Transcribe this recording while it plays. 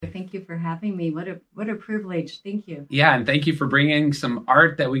Thank you for having me. What a privilege. Thank you. Yeah, and thank you for bringing some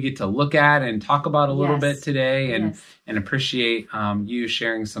art that we get to look at and talk about a little bit today, and appreciate you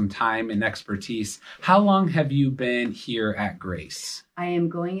sharing some time and expertise. How long have you been here at Grace? I am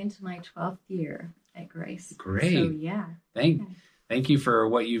going into my 12th year at Grace. Great. So, yeah. Thank you for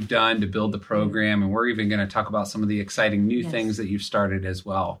what you've done to build the program, and we're even going to talk about some of the exciting new things that you've started as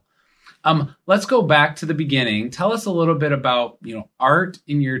well. Let's go back to the beginning. Tell us a little bit about, art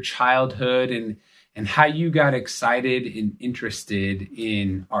in your childhood and how you got excited and interested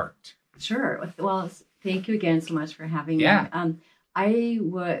in art. Sure. Well, thank you again so much for having me. I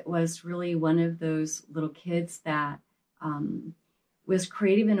was really one of those little kids that was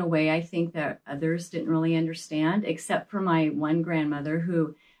creative in a way I think that others didn't really understand, except for my one grandmother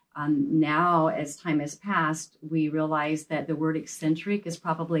who now, as time has passed, we realize that the word eccentric is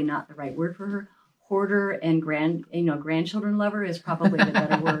probably not the right word for her. Hoarder and grandchildren lover is probably the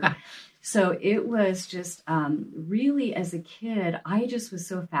better word. So it was just really, as a kid, I just was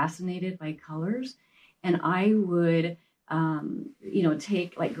so fascinated by colors, and I would,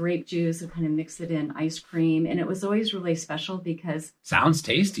 take like grape juice and kind of mix it in ice cream, and it was always really special because sounds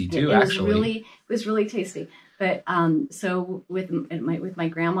tasty too. It was really tasty. But so with my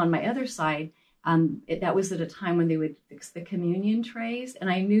grandma on my other side, that was at a time when they would fix the communion trays, and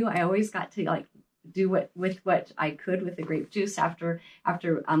I knew I always got to do what I could with the grape juice after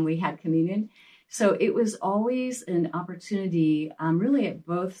we had communion. So it was always an opportunity, really at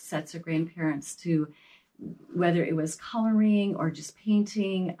both sets of grandparents, to whether it was coloring or just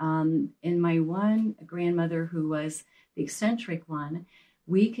painting. And my one grandmother, who was the eccentric one,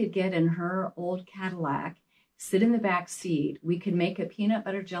 we could get in her old Cadillac, sit in the back seat. We could make a peanut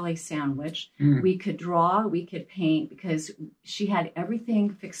butter jelly sandwich. We could draw, we could paint, because she had everything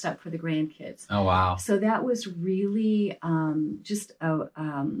fixed up for the grandkids. Oh, wow. So that was really just a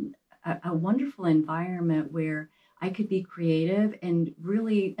wonderful environment where I could be creative, and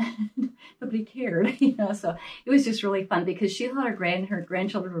really nobody cared, So it was just really fun because she thought her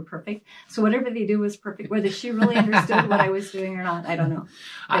grandchildren were perfect. So whatever they do was perfect. Whether she really understood what I was doing or not, I don't know.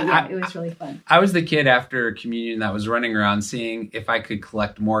 But it was really fun. I was the kid after communion that was running around seeing if I could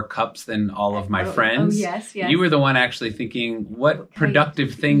collect more cups than all of my friends. Oh, yes. You were the one actually thinking, what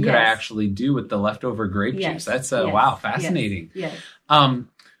productive thing could I actually do with the leftover grape juice? That's wow, fascinating. Yes.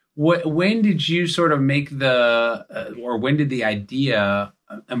 When did you sort of make or when did the idea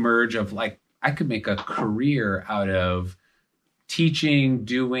emerge of I could make a career out of teaching,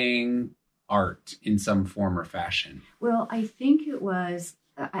 doing art in some form or fashion? Well, I think it was,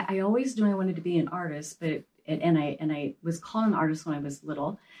 I always knew I wanted to be an artist, but I was called an artist when I was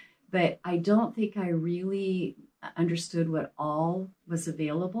little, but I don't think I really understood what all was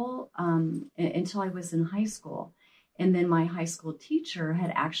available until I was in high school. And then my high school teacher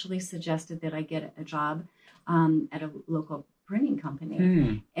had actually suggested that I get a job at a local printing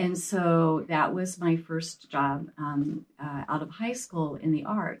company. And so that was my first job out of high school in the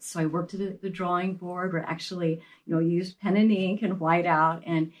arts. So I worked at the drawing board, where actually, you used pen and ink and whiteout,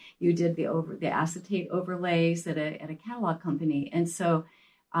 and you did the acetate overlays at a catalog company. And so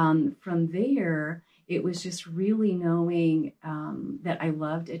from there, it was just really knowing that I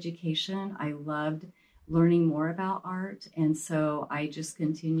loved education. I loved learning more about art, and so I just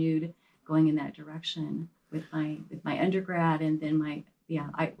going in that direction with my undergrad, and then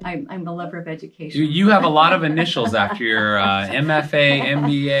I'm a lover of education. You have a lot of initials after your MFA,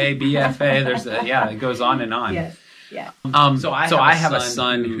 MBA, BFA. There's it goes on and on. Yes. Yeah. So I have a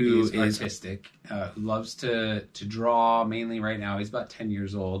son who is artistic, who loves to draw mainly right now. He's about 10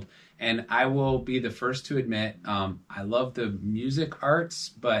 years old. And I will be the first to admit, I love the music arts,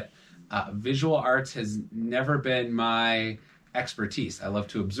 but visual arts has never been my expertise. I love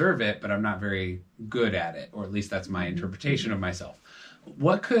to observe it, but I'm not very good at it, or at least that's my interpretation of myself.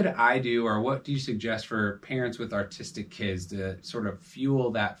 What could I do, or what do you suggest for parents with artistic kids to sort of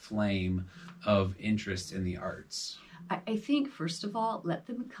fuel that flame of interest in the arts? I think, first of all, let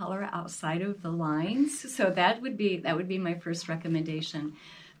them color outside of the lines. So that would be my first recommendation.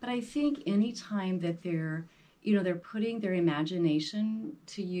 But I think anytime that they're putting their imagination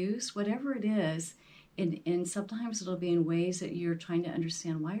to use, whatever it is, and sometimes it'll be in ways that you're trying to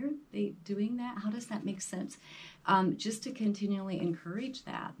understand, why are they doing that? How does that make sense? Just to continually encourage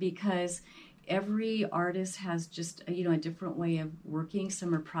that, because every artist has just a different way of working.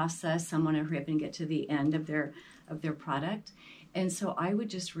 Some are processed, some want to hurry up and get to the end of their product. And so I would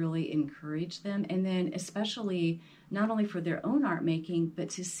just really encourage them. And then especially not only for their own art making, but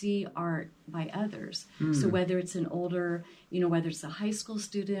to see art by others. So whether it's an older, whether it's a high school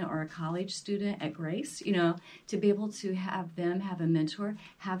student or a college student at Grace, to be able to have them have a mentor,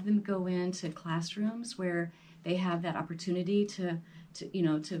 have them go into classrooms where they have that opportunity to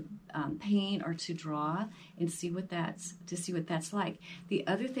paint or to draw and see what that's like. The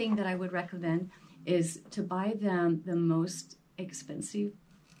other thing that I would recommend is to buy them the most expensive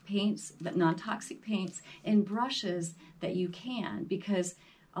paints, but non-toxic paints and brushes that you can, because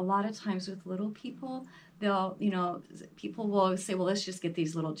a lot of times with little people, people will say, well, let's just get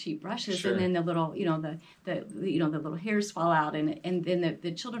these little cheap brushes, sure. And then the little, the little hairs fall out, and then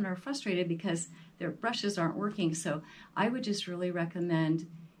the children are frustrated because their brushes aren't working. So I would just really recommend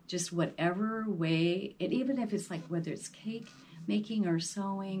just whatever way, and even if it's like whether it's cake making or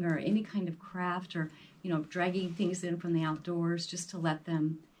sewing or any kind of craft or dragging things in from the outdoors, just to let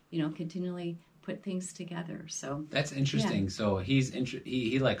them continually put things together. So that's interesting. Yeah. So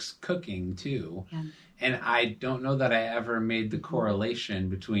he likes cooking too. Yeah. And I don't know that I ever made the correlation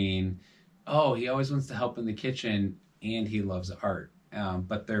between, he always wants to help in the kitchen and he loves art.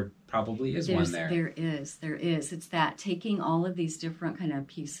 But there probably is one there. There is. It's that taking all of these different kind of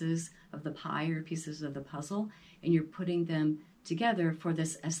pieces of the pie or pieces of the puzzle, and you're putting them together for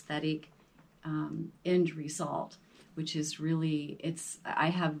this aesthetic end result, which is really, I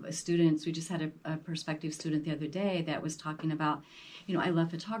have students, we just had a prospective student the other day that was talking about, I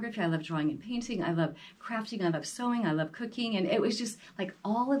love photography, I love drawing and painting, I love crafting, I love sewing, I love cooking, and it was just like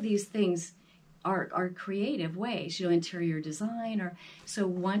all of these things are creative ways, interior design, so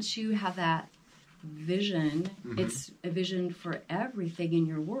once you have that vision, mm-hmm. It's a vision for everything in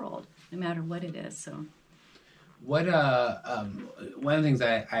your world, no matter what it is. So what one of the things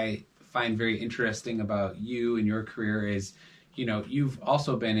I find very interesting about you and your career is, you've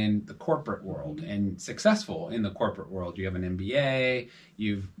also been in the corporate world and successful in the corporate world. You have an MBA,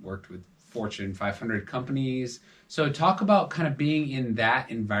 you've worked with Fortune 500 companies. So talk about kind of being in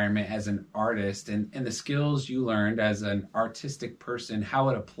that environment as an artist and the skills you learned as an artistic person, how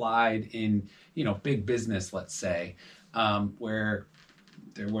it applied in, big business, let's say, where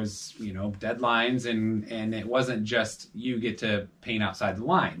there was, deadlines and it wasn't just you get to paint outside the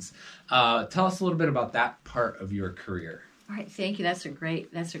lines. Tell us a little bit about that part of your career. All right, thank you. That's a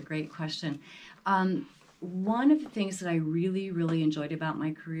great question. One of the things that I really, really enjoyed about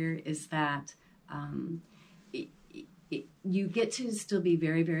my career is that you get to still be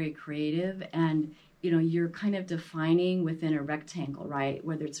very, very creative, and you're kind of defining within a rectangle, right?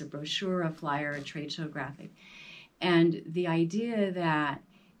 Whether it's a brochure, a flyer, a trade show graphic. And the idea that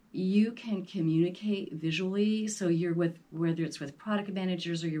you can communicate visually, so you're whether it's with product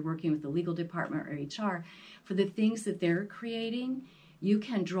managers or you're working with the legal department or HR, for the things that they're creating, you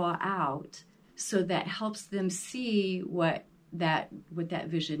can draw out so that helps them see what that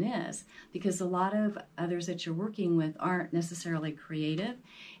vision is. Because a lot of others that you're working with aren't necessarily creative,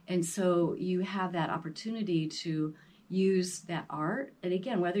 and so you have that opportunity to use that art. And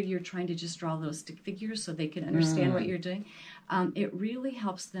again, whether you're trying to just draw little stick figures so they can understand what you're doing, it really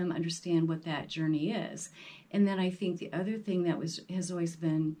helps them understand what that journey is. And then I think the other thing that has always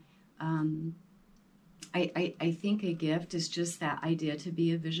been, I think a gift is just that idea to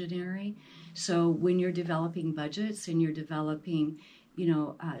be a visionary. So when you're developing budgets and you're developing,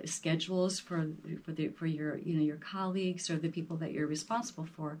 schedules for your your colleagues or the people that you're responsible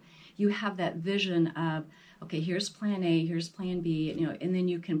for, you have that vision of, okay, here's plan A, here's plan B, and then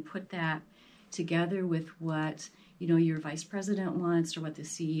you can put that together with what your vice president wants or what the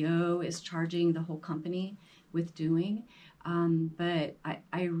CEO is charging the whole company with doing. But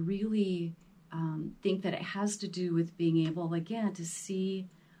I really think that it has to do with being able, again, to see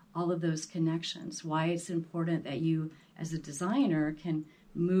all of those connections, why it's important that you, as a designer, can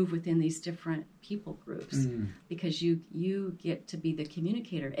move within these different people groups, because you get to be the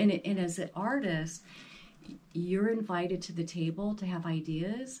communicator. And as an artist, you're invited to the table to have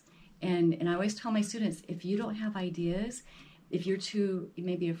ideas. And I always tell my students, if you don't have ideas, if you're too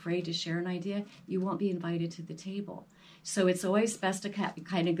maybe afraid to share an idea, you won't be invited to the table. So it's always best to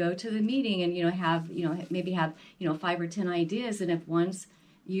kind of go to the meeting and have maybe have 5 or 10 ideas, and if one's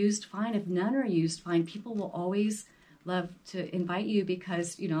used, fine. If none are used, fine. People will always love to invite you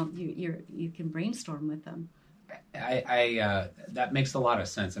because you can brainstorm with them. I that makes a lot of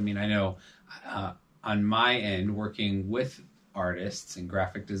sense. I mean, I know on my end, working with artists and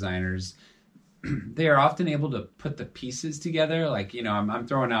graphic designers, they are often able to put the pieces together. Like, I'm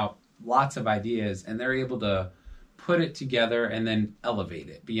throwing out lots of ideas, and they're able to put it together and then elevate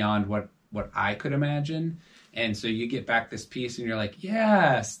it beyond what I could imagine. And so you get back this piece and you're like,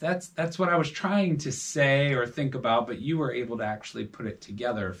 yes, that's what I was trying to say or think about, but you were able to actually put it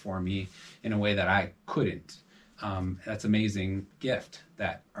together for me in a way that I couldn't. That's an amazing gift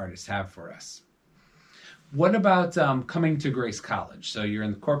that artists have for us. What about coming to Grace College? So you're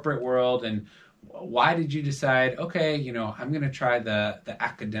in the corporate world, and why did you decide, okay, I'm going to try the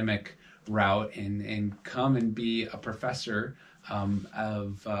academic route and come and be a professor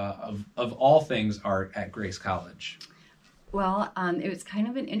of all things art at Grace College? Well, it was kind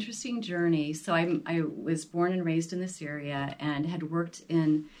of an interesting journey. So I was born and raised in this area and had worked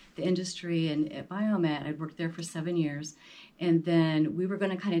in the industry and at Biomet. I'd worked there for 7 years. And then we were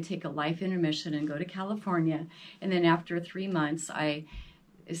going to kind of take a life intermission and go to California. And then after 3 months, I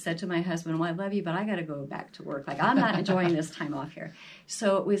said to my husband, well, I love you, but I got to go back to work. Like, I'm not enjoying this time off here.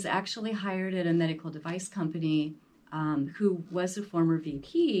 So it was actually hired at a medical device company who was a former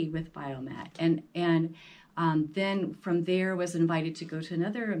VP with Biomet. And then from there was invited to go to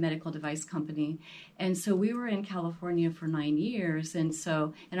another medical device company. And so we were in California for 9 years. And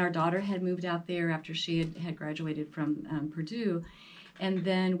our daughter had moved out there after she had graduated from Purdue. And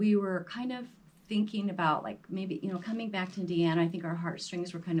then we were kind of thinking about like maybe, coming back to Indiana. I think our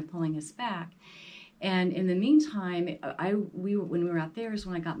heartstrings were kind of pulling us back. And in the meantime, when we were out there is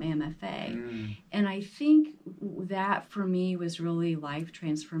when I got my MFA. And I think that for me was really life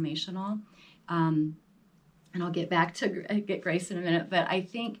transformational. And I'll get back to get Grace in a minute, but I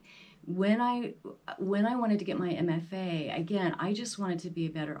think when I wanted to get my MFA, again, I just wanted to be a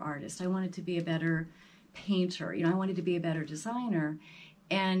better artist. I wanted to be a better painter. I wanted to be a better designer.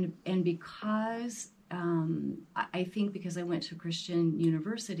 And because I think because I went to Christian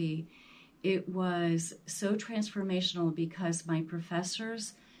University, it was so transformational because my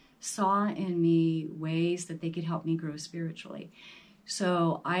professors saw in me ways that they could help me grow spiritually.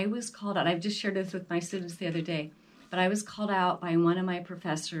 So I was called out. I've just shared this with my students the other day, but I was called out by one of my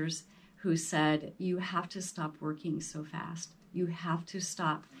professors who said, you have to stop working so fast. You have to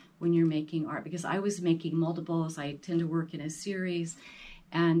stop when you're making art, because I was making multiples. I tend to work in a series.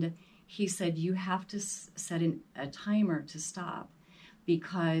 And he said, you have to set a timer to stop,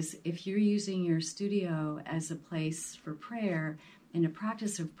 because if you're using your studio as a place for prayer and a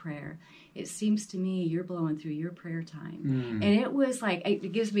practice of prayer, it seems to me you're blowing through your prayer time. And it was like,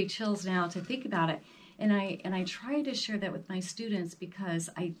 it gives me chills now to think about it. And I try to share that with my students, because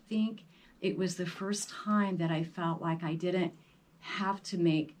I think it was the first time that I felt like I didn't have to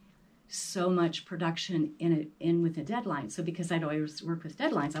make so much production in with a deadline. So because I'd always work with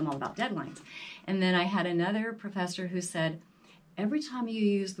deadlines, I'm all about deadlines. And then I had another professor who said, every time you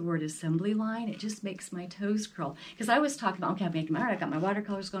use the word assembly line, it just makes my toes curl. Because I was talking about, okay, I'm making my art, I got my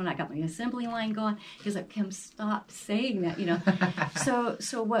watercolors going, I got my assembly line going. He's like, Kim, stop saying that,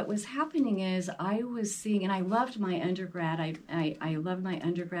 So what was happening is I was seeing, and I loved my undergrad. I loved my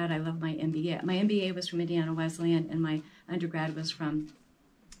undergrad. I loved my MBA. My MBA was from Indiana Wesleyan, and my undergrad was from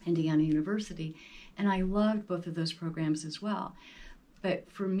Indiana University. And I loved both of those programs as well.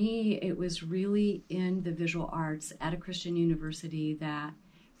 But for me, it was really in the visual arts at a Christian university that,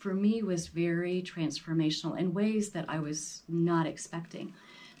 for me, was very transformational in ways that I was not expecting.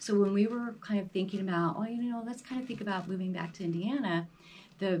 So when we were kind of thinking about, let's kind of think about moving back to Indiana,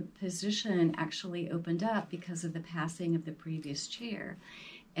 the position actually opened up because of the passing of the previous chair.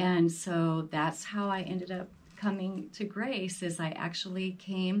 And so that's how I ended up coming to Grace, is I actually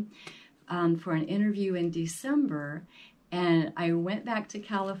came for an interview in December. And I went back to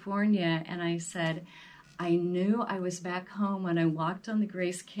California, and I said, I knew I was back home when I walked on the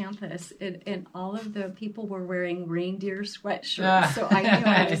Grace campus, and all of the people were wearing reindeer sweatshirts. So I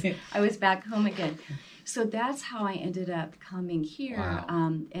knew I was back home again. So that's how I ended up coming here. Wow.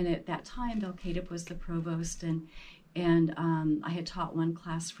 And at that time, Bill Cadup was the provost, and I had taught one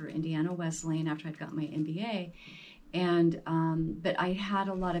class for Indiana Wesleyan after I'd got my MBA. And but I had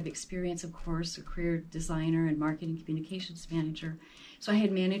a lot of experience, of course, a career designer and marketing communications manager. So I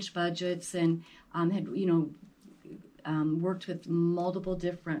had managed budgets and had worked with multiple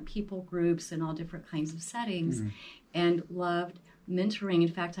different people groups and all different kinds of settings, and loved mentoring. In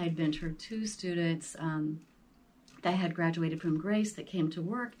fact, I had mentored 2 students that had graduated from Grace that came to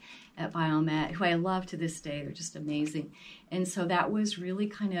work at Biomet, who I love to this day. They're just amazing. And so that was really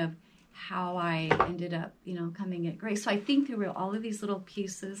kind of how I ended up, coming at Grace. So I think there were all of these little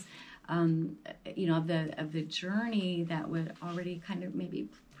pieces, of the journey that would already kind of maybe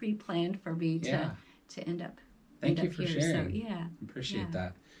pre-planned for me to end up. Thank you for sharing. So, yeah, appreciate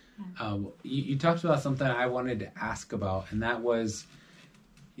that. Yeah. You talked about something I wanted to ask about, and that was,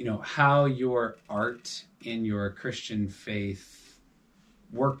 how your art and your Christian faith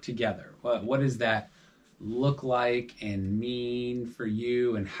work together. What does that look like and mean for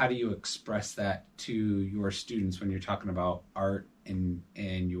you, and how do you express that to your students when you're talking about art and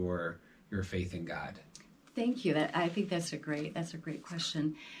your faith in God? Thank you. I think that's a great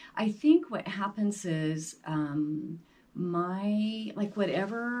question. I think what happens is whatever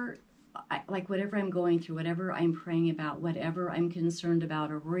I'm going through, whatever I'm praying about, whatever I'm concerned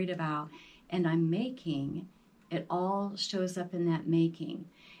about or worried about, and I'm making, it all shows up in that making.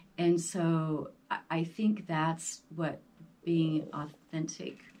 And so I think that's what being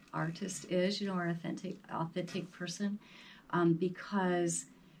authentic artist is, or authentic person, because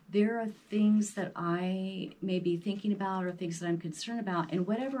there are things that I may be thinking about or things that I'm concerned about, and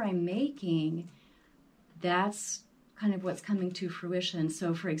whatever I'm making, that's kind of what's coming to fruition.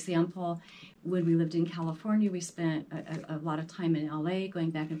 So, for example, when we lived in California, we spent a lot of time in LA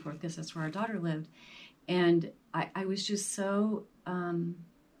going back and forth because that's where our daughter lived. And I was just so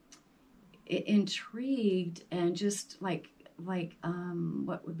intrigued and just like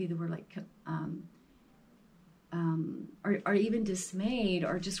what would be the word, or even dismayed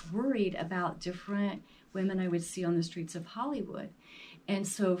or just worried about different women I would see on the streets of Hollywood. And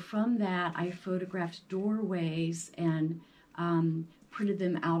so from that, I photographed doorways and printed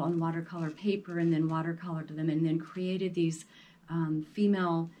them out on watercolor paper and then watercolored them and then created these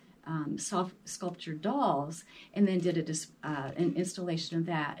female sculptured dolls, and then did an installation of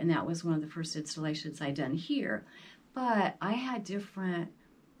that. And that was one of the first installations I'd done here. But I had different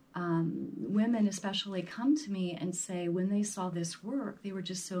women especially come to me and say when they saw this work, they were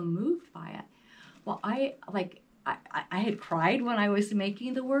just so moved by it. Well, I had cried when I was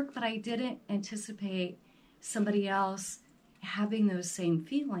making the work, but I didn't anticipate somebody else having those same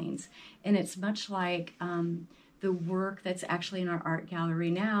feelings. And it's much like the work that's actually in our art gallery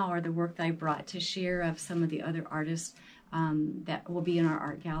now, or the work that I brought to share of some of the other artists that will be in our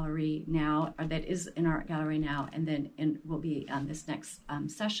art gallery now, or that is in our art gallery now, and then will be on this next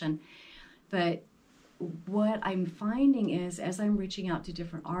session. But what I'm finding is, as I'm reaching out to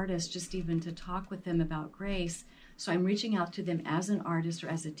different artists, just even to talk with them about grace, so I'm reaching out to them as an artist or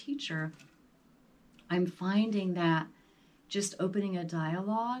as a teacher, I'm finding that just opening a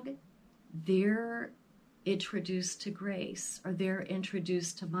dialogue, they're introduced to grace, or they're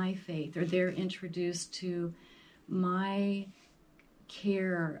introduced to my faith, or they're introduced to my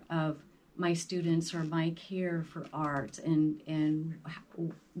care of my students, or my care for art and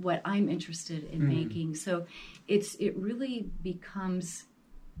what I'm interested in making. So it really becomes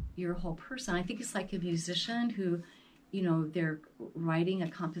your whole person. I think it's like a musician who, they're writing a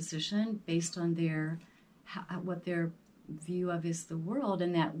composition based on what their view of is the world,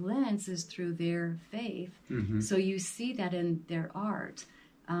 and that lens is through their faith. So you see that in their art.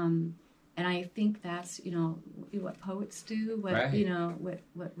 And I think that's, what poets do, what, right.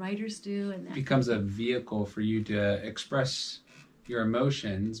 What writers do. And that becomes a vehicle for you to express your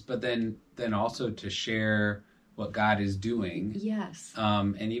emotions, but then also to share what God is doing. Yes.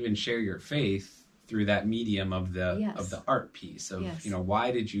 And even share your faith through that medium of the yes. of the art piece of, yes.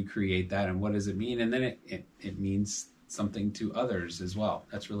 Why did you create that and what does it mean? And then it means something to others as well.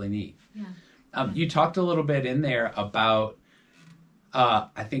 That's really neat. Yeah. You talked a little bit in there about,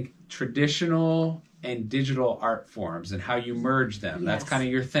 I think, traditional and digital art forms and how you merge them. Yes. That's kind of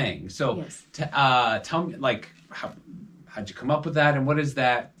your thing. So yes. Tell me, how'd you come up with that, and what does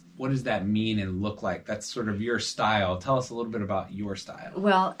that mean and look like? That's sort of your style. Tell us a little bit about your style.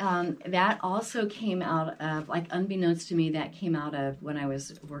 Well, that also came out of, unbeknownst to me, that came out of when I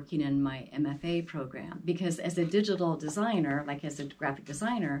was working in my MFA program. Because as a digital designer, as a graphic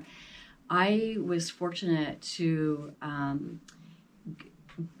designer, I was fortunate to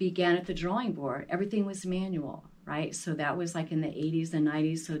began at the drawing board. Everything was manual, right? So that was in the 80s and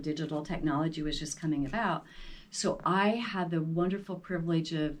 90s, so digital technology was just coming about. So I had the wonderful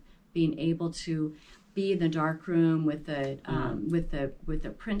privilege of being able to be in the dark room with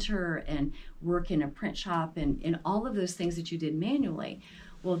the printer and work in a print shop and all of those things that you did manually.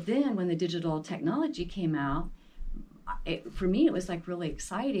 Well, then when the digital technology came out, for me, it was really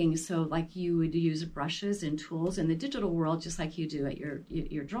exciting. So you would use brushes and tools in the digital world, just like you do at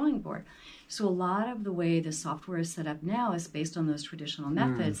your drawing board. So a lot of the way the software is set up now is based on those traditional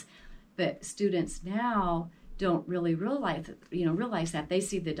methods, but students now don't really realize that. They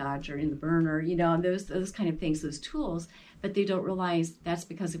see the Dodger and the burner, and those kind of things, those tools, but they don't realize that's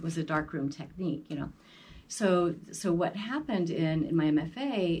because it was a darkroom technique, So what happened in my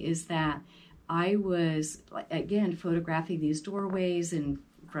MFA is that I was, again, photographing these doorways and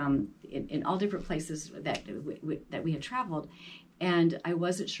in all different places that we had traveled. And I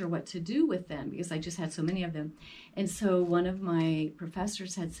wasn't sure what to do with them because I just had so many of them. And so one of my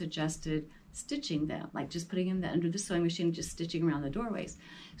professors had suggested stitching them, like just putting them under the sewing machine, just stitching around the doorways.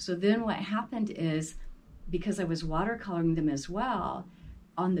 So then what happened is, because I was watercoloring them as well,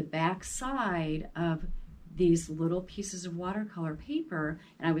 on the back side of these little pieces of watercolor paper,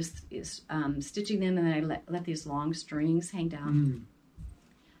 and I was stitching them, and then I let these long strings hang down.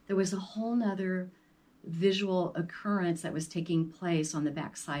 There was a whole nother visual occurrence that was taking place on the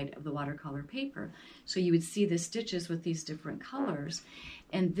back side of the watercolor paper. So you would see the stitches with these different colors.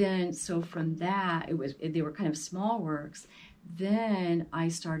 And then, so from that, they were kind of small works. Then I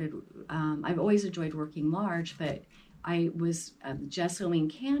started, I've always enjoyed working large, but I was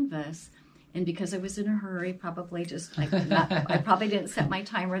gessoing canvas. And because I was in a hurry, probably just like I probably didn't set my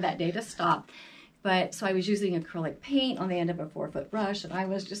timer that day to stop. But so I was using acrylic paint on the end of a 4-foot brush, and I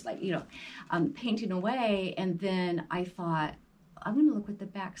was just like, painting away. And then I thought, I'm going to look what the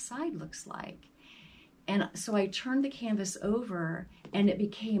back side looks like. And so I turned the canvas over, and it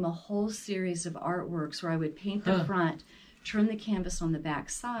became a whole series of artworks where I would paint the front, turn the canvas on the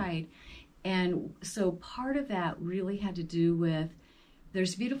back side. And so part of that really had to do with,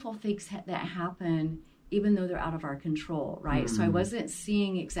 there's beautiful things that happen even though they're out of our control, right? So I wasn't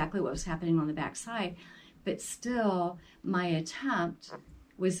seeing exactly what was happening on the back side, but still my attempt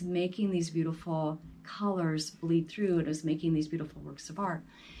was making these beautiful colors bleed through, and it was making these beautiful works of art.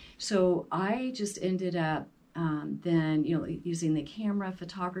 So I just ended up then, using the camera,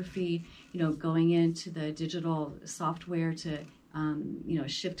 photography, going into the digital software to,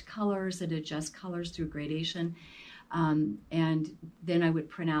 shift colors and adjust colors through gradation. And then I would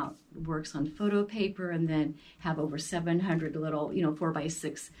print out works on photo paper, and then have over 700 little,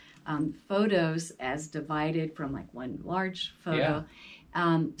 4x6 photos as divided from like one large photo.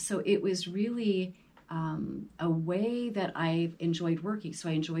 Yeah. So it was really a way that I've enjoyed working. So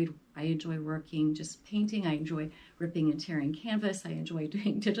I enjoy working just painting. I enjoy ripping and tearing canvas. I enjoy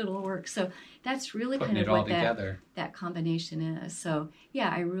doing digital work. So that's really putting kind of what that combination is. So yeah,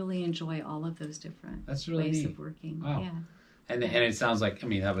 I really enjoy all of those different ways of working. Wow. Yeah. And it sounds like,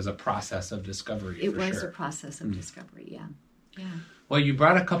 that was a process of discovery. It was a process of discovery. Yeah. Yeah. Well, you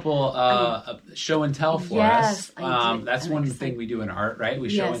brought a couple show and tell for us. I did. That's one thing we do in art, right? We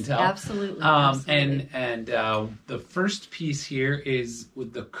show and tell. Absolutely. And the first piece here is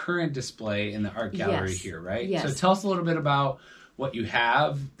with the current display in the art gallery here, right? Yes. So tell us a little bit about what you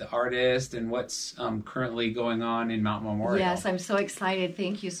have, the artist, and what's currently going on in Mount Memorial. Yes, I'm so excited.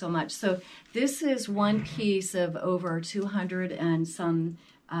 Thank you so much. So this is one piece of over 200 and some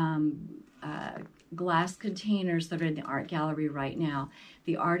glass containers that are in the art gallery right now.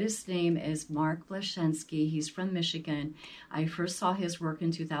 The artist's name is Mark Blaszczynski. He's from Michigan. I first saw his work in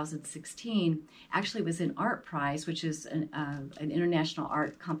 2016. Actually, it was an Art Prize, which is an international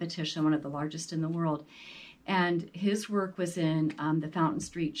art competition, one of the largest in the world. And his work was in the Fountain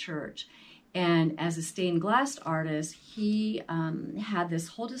Street Church. And as a stained glass artist, he had this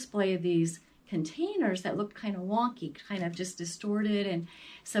whole display of these containers that looked kind of wonky, kind of just distorted, and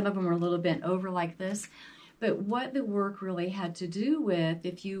some of them were a little bent over like this. But what the work really had to do with,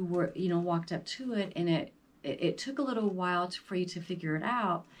 if you were, walked up to it, and it took a little while for you to figure it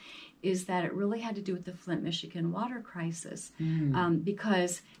out, is that it really had to do with the Flint, Michigan water crisis.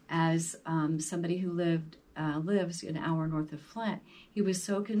 Because as somebody who lives an hour north of Flint, he was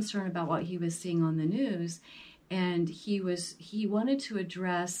so concerned about what he was seeing on the news, and he wanted to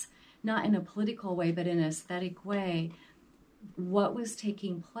address, not in a political way, but in an aesthetic way, what was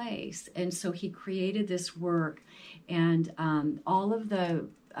taking place. And so he created this work, and all of the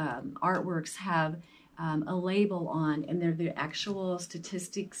artworks have a label on, and they're the actual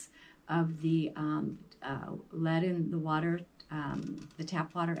statistics of the lead in the water, the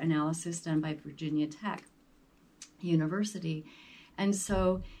tap water analysis done by Virginia Tech University. And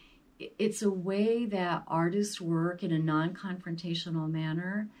so it's a way that artists work in a non-confrontational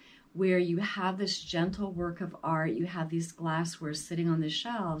manner, where you have this gentle work of art, you have these glassware sitting on the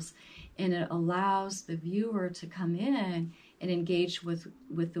shelves, and it allows the viewer to come in and engage with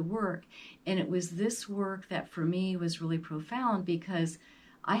the work. And it was this work that for me was really profound, because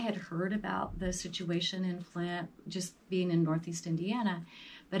I had heard about the situation in Flint, just being in Northeast Indiana,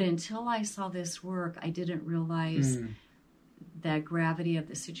 but until I saw this work, I didn't realize the gravity of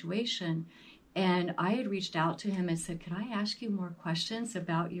the situation. And I had reached out to him and said, could I ask you more questions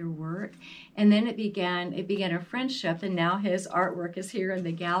about your work? And then it began a friendship, and now his artwork is here in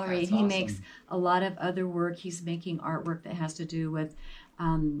the gallery. That's he awesome. makes a lot of other work. He's making artwork that has to do with,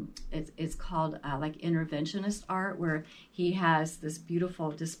 it's called like interventionist art, where he has this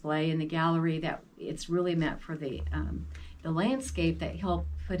beautiful display in the gallery that it's really meant for the landscape, that he'll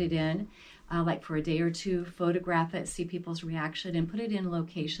put it in, like for a day or two, photograph it, see people's reaction, and put it in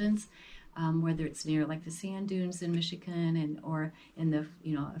locations whether it's near like the sand dunes in Michigan or in the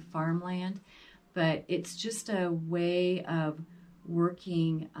farmland. But it's just a way of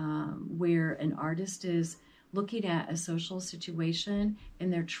working where an artist is looking at a social situation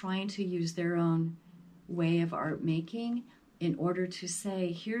and they're trying to use their own way of art making in order to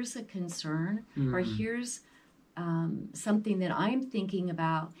say, here's a concern, or here's something that I'm thinking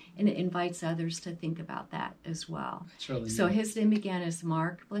about, and it invites others to think about that as well. Really so neat. His name again is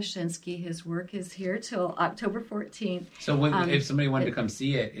Mark Blashinsky. His work is here till October 14th. So if somebody wanted to come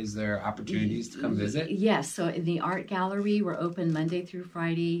see it, is there opportunities to come visit? Yes. So in the art gallery, we're open Monday through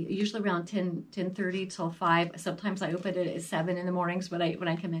Friday, usually around 10:30 till 5. Sometimes I open it at 7 in the mornings when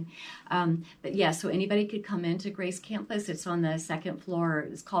I come in. But yeah, so anybody could come into Grace Campus. It's on the second floor.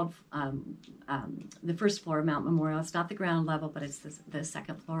 It's called the first floor of Mount Memorial. It's not the ground level, but it's the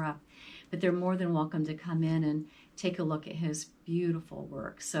second floor up. But they're more than welcome to come in and take a look at his beautiful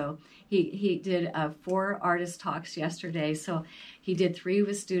work. So he did 4 artist talks yesterday. So he did 3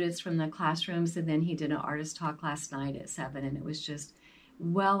 with students from the classrooms, and then he did an artist talk last night at 7, and it was just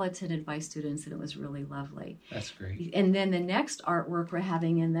well attended by students, and it was really lovely. That's great. And then the next artwork we're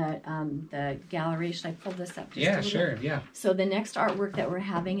having in the gallery. Should I pull this up? Yeah, sure. Yeah. So the next artwork that we're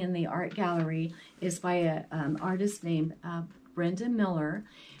having in the art gallery is by an artist named Brenda Miller.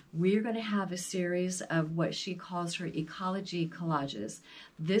 We're going to have a series of what she calls her ecology collages.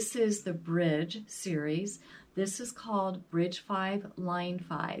 This is the Bridge series. This is called Bridge 5, Line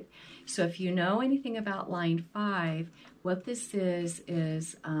 5. So if you know anything about Line 5, what this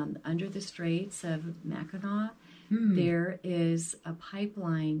is under the Straits of Mackinac, there is a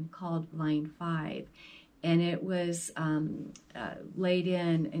pipeline called Line 5. And it was laid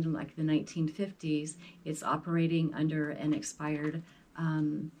in like the 1950s. It's operating under an expired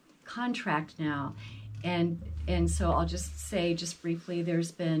contract now. And so I'll just say, just briefly,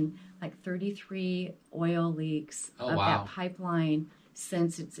 there's been like 33 oil leaks that pipeline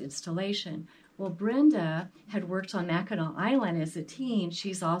since its installation. Well, Brenda had worked on Mackinac Island as a teen.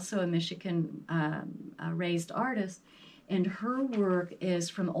 She's also a Michigan raised artist, and her work is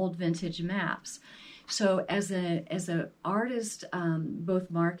from old vintage maps. So as a artist, both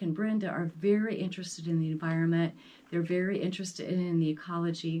Mark and Brenda are very interested in the environment. They're very interested in the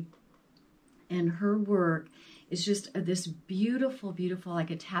ecology, and her work is just this beautiful, beautiful,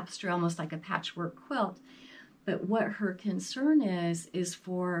 like a tapestry, almost like a patchwork quilt. But what her concern is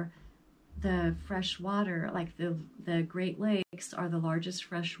for the fresh water. Like the Great Lakes are the largest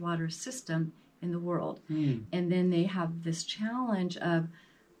freshwater system in the world. And then they have this challenge of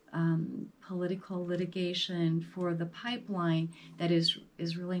political litigation for the pipeline that is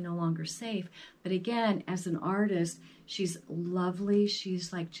really no longer safe. But again, as an artist, she's lovely.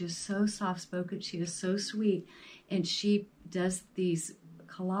 She's like just so soft-spoken. She is so sweet. And she does these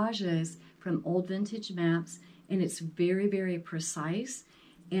collages from old vintage maps, and it's very, very precise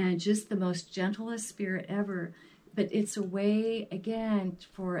and just the most gentlest spirit ever. But it's a way, again,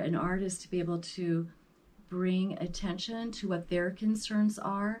 for an artist to be able to bring attention to what their concerns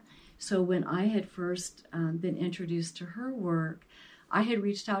are. So when I had first been introduced to her work, I had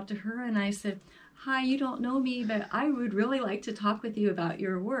reached out to her and I said, "Hi, you don't know me, but I would really like to talk with you about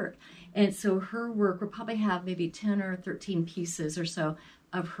your work." And so her work, we'll probably have maybe 10 or 13 pieces or so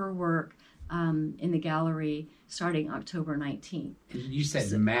of her work in the gallery starting October 19th. You said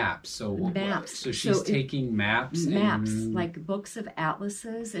maps. So maps. So she's taking maps. Like books of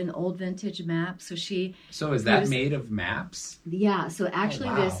atlases and old vintage maps. So is that made of maps? Yeah. So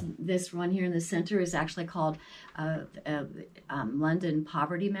actually, this one here in the center is actually called London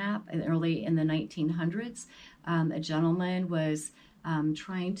Poverty Map. Early in the 1900s, a gentleman was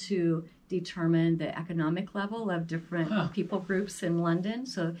trying to determine the economic level of different people groups in London.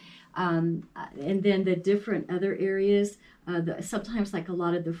 So, and then the different other areas, sometimes like a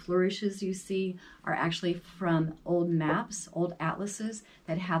lot of the flourishes you see are actually from old maps, old atlases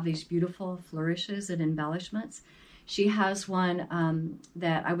that have these beautiful flourishes and embellishments. She has one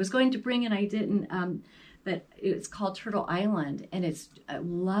that I was going to bring and I didn't, but it's called Turtle Island, and it's a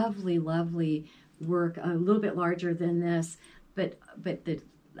lovely, lovely work, a little bit larger than this, but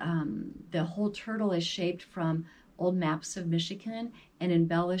the whole turtle is shaped from old maps of Michigan and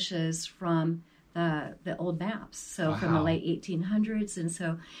embellishes from the old maps, so from the late 1800s.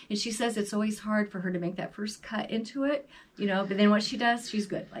 And she says it's always hard for her to make that first cut into it, but then what she does, she's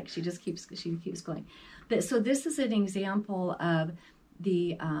good. Like she keeps going. So this is an example of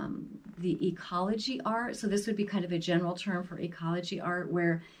the ecology art. So this would be kind of a general term for ecology art,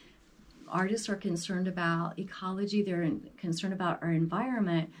 where artists are concerned about ecology, they're concerned about our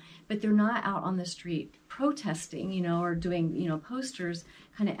environment, but they're not out on the street protesting, you know, or doing, you know, posters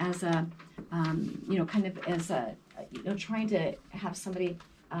kind of as a, you know, kind of as a, you know, trying to have somebody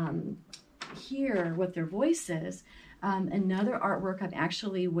hear what their voice is. Another artwork I'm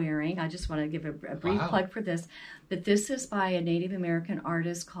actually wearing, I just want to give a brief plug for this, but this is by a Native American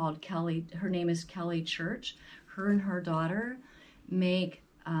artist called Kelly. Her name is Kelly Church. Her and her daughter make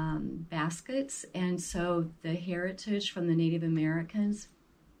baskets, and so the heritage from the Native Americans,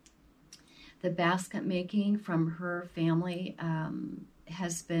 the basket making from her family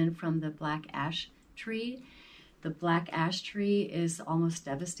has been from the black ash tree. The black ash tree is almost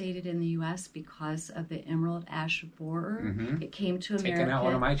devastated in the U.S. because of the emerald ash borer. Mm-hmm. It came to America. Taking out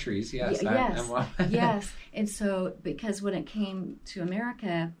one of my trees, yes. Yes. And so, because when it came to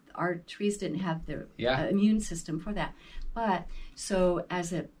America, our trees didn't have the immune system for that. But so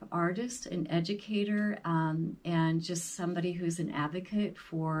as an artist, an educator, and just somebody who's an advocate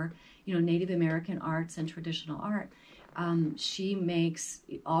for, you know, Native American arts and traditional art, she makes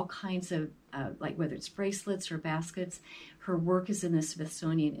all kinds of, like whether it's bracelets or baskets. Her work is in the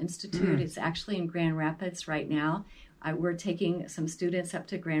Smithsonian Institute. It's actually in Grand Rapids right now. We're taking some students up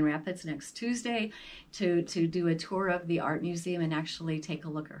to Grand Rapids next Tuesday to do a tour of the art museum and actually take a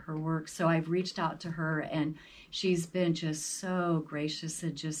look at her work. So I've reached out to her, and she's been just so gracious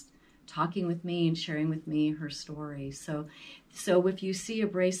and just talking with me and sharing with me her story. So if you see a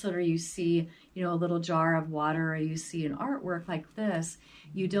bracelet, or you see, you know, a little jar of water, or you see an artwork like this,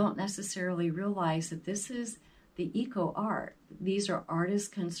 you don't necessarily realize that this is the eco art. These are artists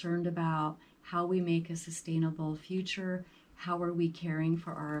concerned about how we make a sustainable future, how are we caring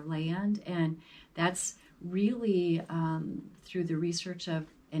for our land, and that's really through the research of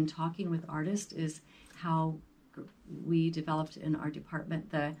and talking with artists is how we developed in our department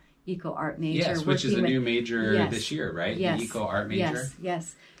the eco art major. Yes, which is a new major this year, right? Yes. The eco art major.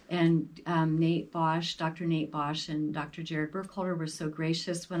 Yes. And Nate Bosch, Dr. Nate Bosch and Dr. Jared Burkholder were so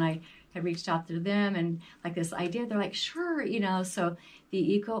gracious when I had reached out to them and like this idea, they're like, sure, you know. So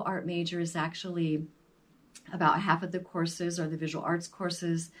the eco art major is actually about half of the courses are the visual arts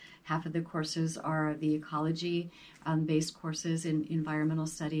courses, half of the courses are the ecology based courses in environmental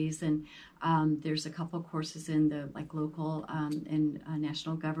studies, and there's a couple of courses in the like local and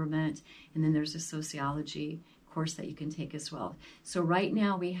national government, and then there's a sociology course that you can take as well. So right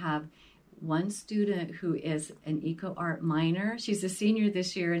now we have one student who is an eco art minor. She's a senior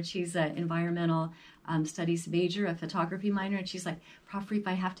this year, and she's an environmental studies major, a photography minor, and she's like, Prof. Reif,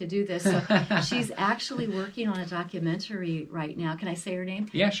 I have to do this. So she's actually working on a documentary right now. Can I say her name?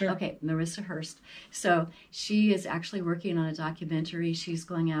 Yeah, sure. Okay, Marissa Hurst. So she is actually working on a documentary. She's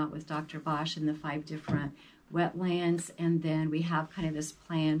going out with Dr. Bosch in the 5 different wetlands, and then we have kind of this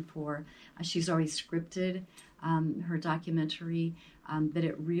plan for, she's already scripted her documentary, but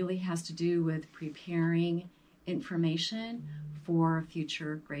it really has to do with preparing information for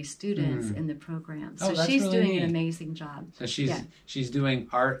future Gray students in the program. So she's really doing an amazing job. So she's doing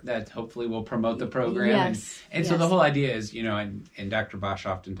art that hopefully will promote the program. Yes. And so the whole idea is, you know, and Dr. Bosch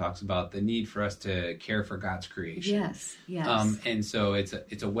often talks about the need for us to care for God's creation. Yes. And so it's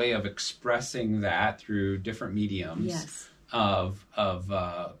a way of expressing that through different mediums of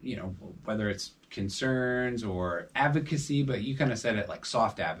you know, whether it's concerns or advocacy, but you kind of said it like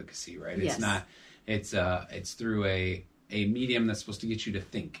soft advocacy, right? Yes. It's not, it's through a medium that's supposed to get you to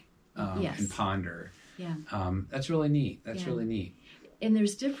think and ponder. Yeah. That's really neat. Really neat. And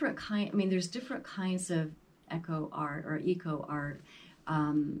there's different kinds of eco art or eco art.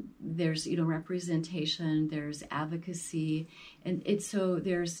 There's, you know, representation, there's advocacy, and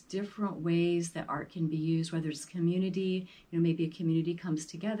there's different ways that art can be used, whether it's community, you know, maybe a community comes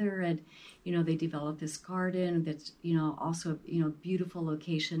together and, you know, they develop this garden that's, you know, also, you know, beautiful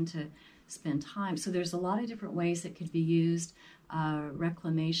location to spend time. So there's a lot of different ways that could be used.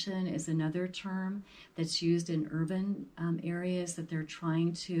 Reclamation is another term that's used in urban areas that they're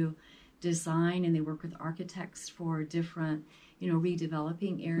trying to design, and they work with architects for different, you know,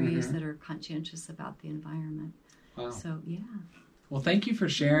 redeveloping areas that are conscientious about the environment. Wow. So, yeah. Well, thank you for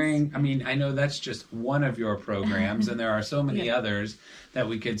sharing. I mean, I know that's just one of your programs, and there are so many others that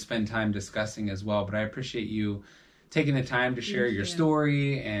we could spend time discussing as well, but I appreciate you taking the time to share your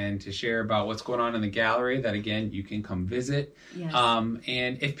story and to share about what's going on in the gallery that, again, you can come visit. Yes.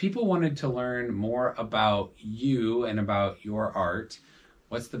 And if people wanted to learn more about you and about your art,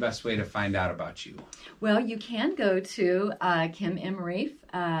 what's the best way to find out about you? Well, you can go to KimMreef.com.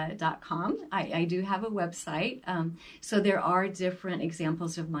 I do have a website. So there are different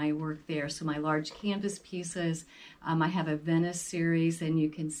examples of my work there. So my large canvas pieces, I have a Venice series, and you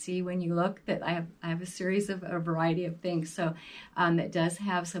can see when you look that I have a series of a variety of things. So it does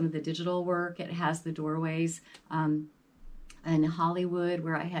have some of the digital work. It has the doorways in Hollywood,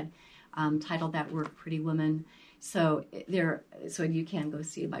 where I had titled that work Pretty Woman. So you can go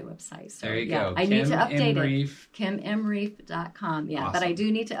see my website. So there you go. I need to update it. KimMreef.com. Yeah, awesome. But I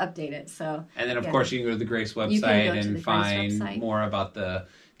do need to update it. So and then of course you can go to the Grace website and find more about the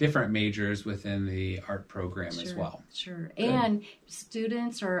different majors within the art program as well. Sure. Good. And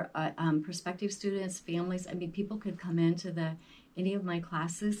students or prospective students, families, I mean, people could come into any of my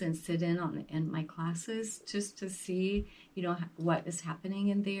classes and sit in my classes just to see, what is happening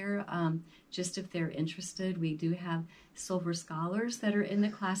in there. Just if they're interested, we do have Silver Scholars that are in the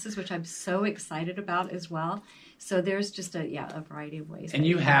classes, which I'm so excited about as well. So there's just a variety of ways. And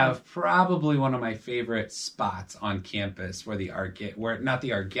you have probably one of my favorite spots on campus where not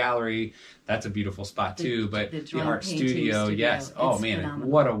the art gallery, that's a beautiful spot too, but the art studio. Yes. Oh man, phenomenal.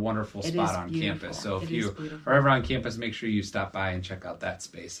 What a wonderful spot on campus. So if you are ever on campus, make sure you stop by and check out that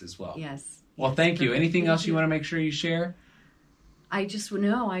space as well. Yes. Well, thank you. Anything else you want to make sure you share? I just want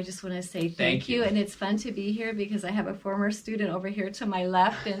to say thank you, and it's fun to be here because I have a former student over here to my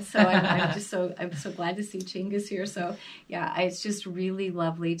left, and so I'm so glad to see Chingiz here. So yeah, it's just really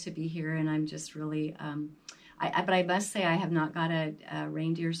lovely to be here, and I'm just really. But I must say I have not got a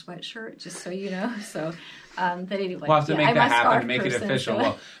reindeer sweatshirt, just so you know. So, but anyway, we'll have to make that happen, make it official. So.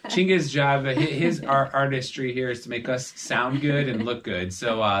 Well, Chingiz's job, his artistry here is to make us sound good and look good.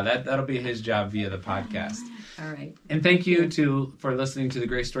 So that'll be his job via the podcast. All right. And thank you for listening to the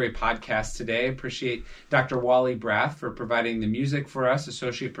Grace Story podcast today. I appreciate Dr. Wally Brath for providing the music for us,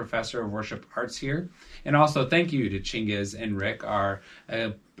 Associate Professor of Worship Arts here. And also thank you to Chingiz and Rick, our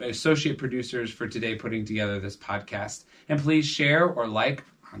associate producers, for today putting together this podcast. And please share or like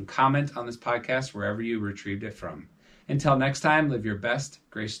and comment on this podcast wherever you retrieved it from. Until next time, live your best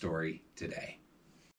Grace Story today.